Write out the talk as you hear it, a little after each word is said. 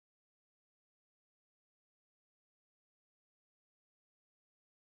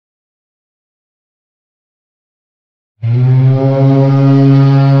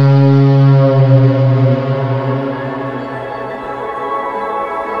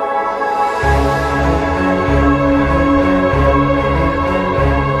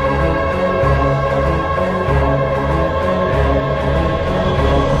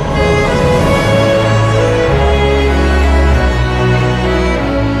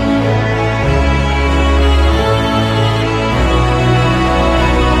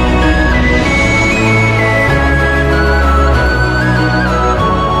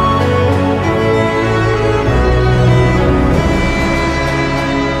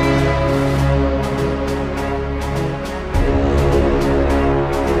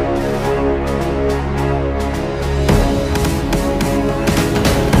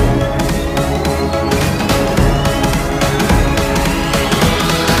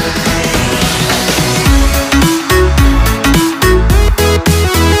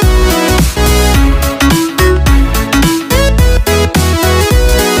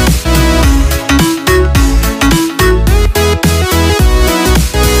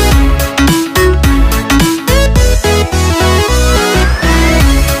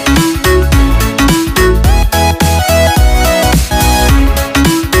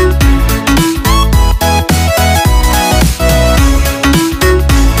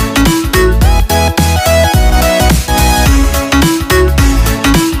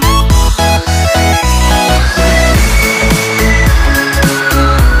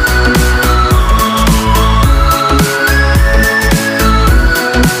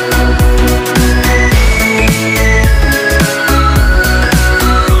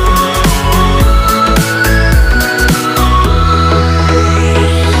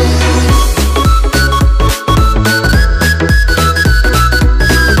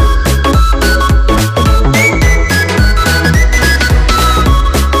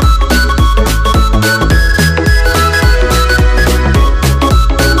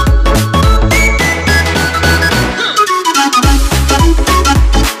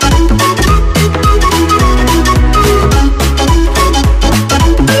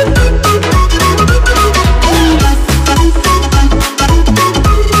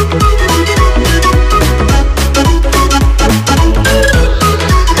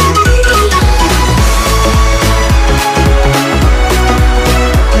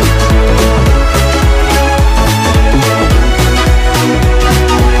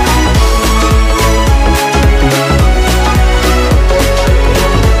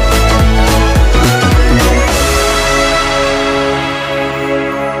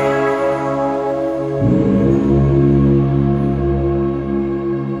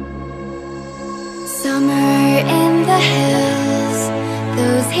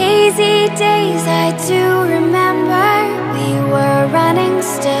days I do remember. We were running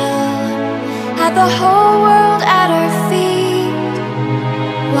still, had the whole world at our feet,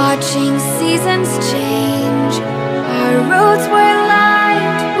 watching seasons change. Our roads were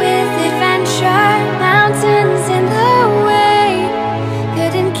lined with adventure, mountains in the way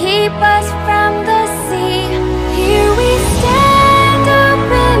couldn't keep us from the sea. Here we stand,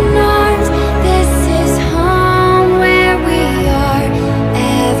 open arms. This is home where we are,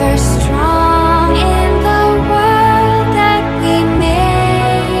 ever strong in the world that we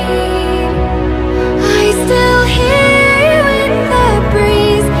made. I still hear you in the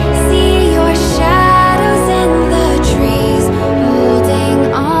breeze, see your shadows in the trees, holding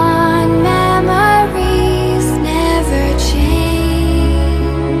on, memories never change.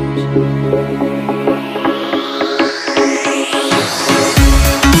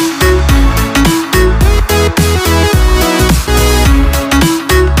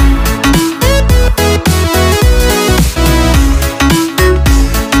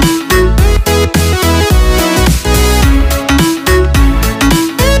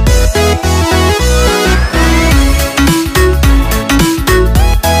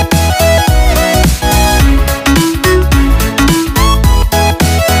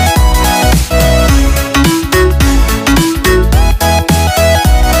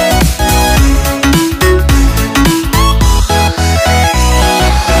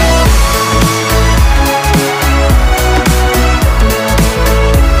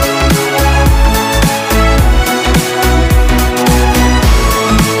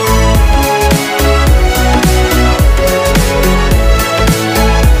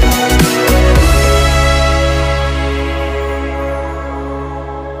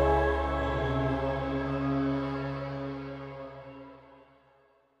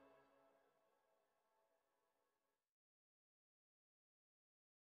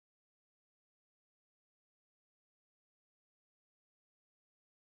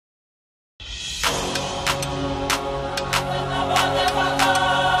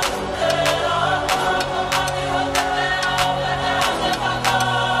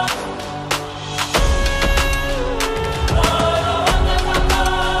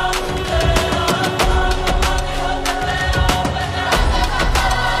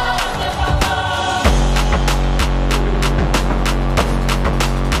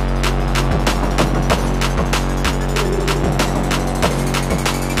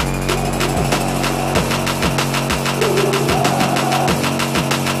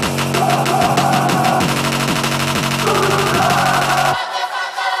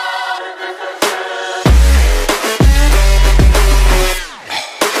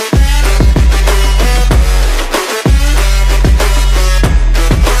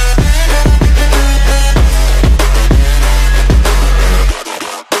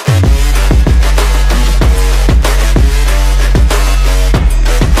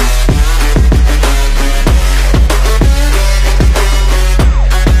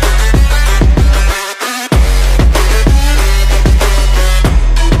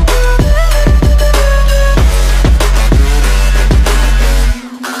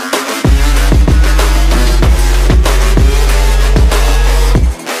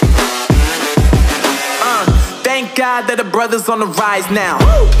 That the brothers on the rise now.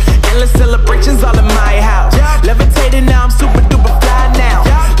 Endless celebrations all in my house. Levitating now, I'm super duper fly now.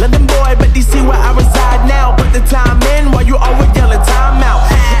 London boy, but DC where I reside now. Put the time in while you always yelling time out.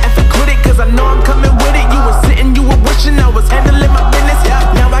 And for quit it, cause I know I'm coming with it. You were sitting, you were wishing I was handling my business.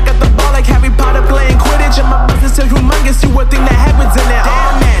 Now I got the ball like Harry Potter playing Quidditch. And my business so humongous, you would think that happens in it.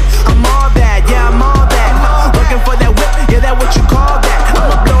 Oh man, I'm all that, yeah, I'm all that. Looking for that whip, yeah, that what you call that.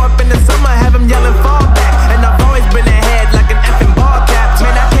 I'ma blow up in the summer, have them yelling fall back. And I've always been ahead like an effing ball cap.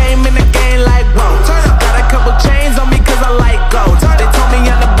 Man, I came in the game like, whoa. Got a couple chains on me cause I like gold. They told me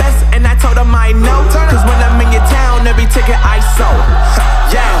I'm the best and I told them I know. Cause when I'm in your town, every ticket I sold.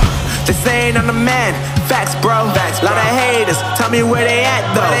 Yeah, they saying I'm the man. Facts, bro. Lot of haters, tell me where they at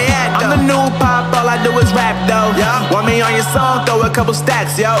though. I'm the new pop, all I do is rap though. Want me on your song, throw a couple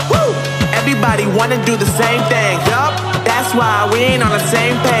stacks, yo. Woo! Everybody wanna do the same thing. That's why we ain't on the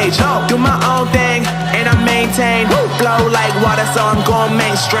same page. Do my own thing and I maintain. Flow like water, so I'm going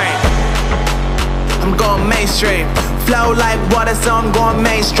mainstream. I'm going mainstream. Flow like water, so I'm going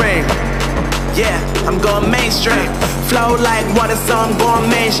mainstream. Yeah, I'm going mainstream. Flow like water, so I'm going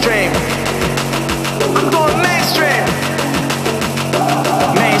mainstream. I'm going mainstream.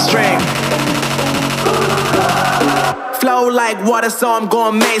 Mainstream. Flow like water, so I'm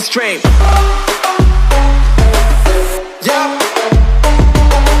going mainstream. Yeah.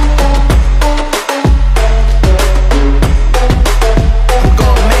 I'm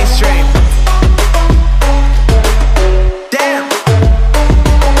going mainstream.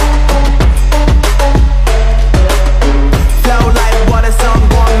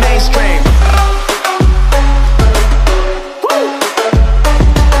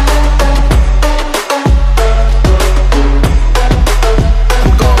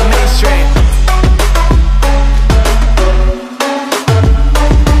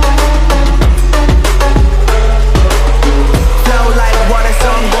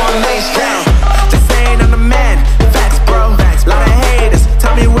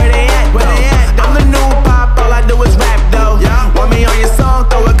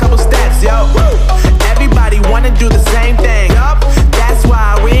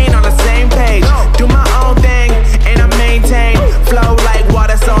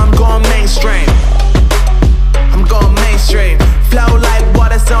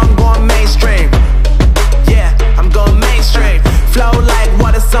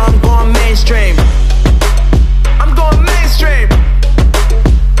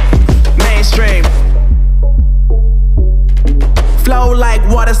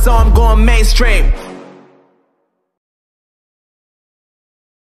 going mainstream.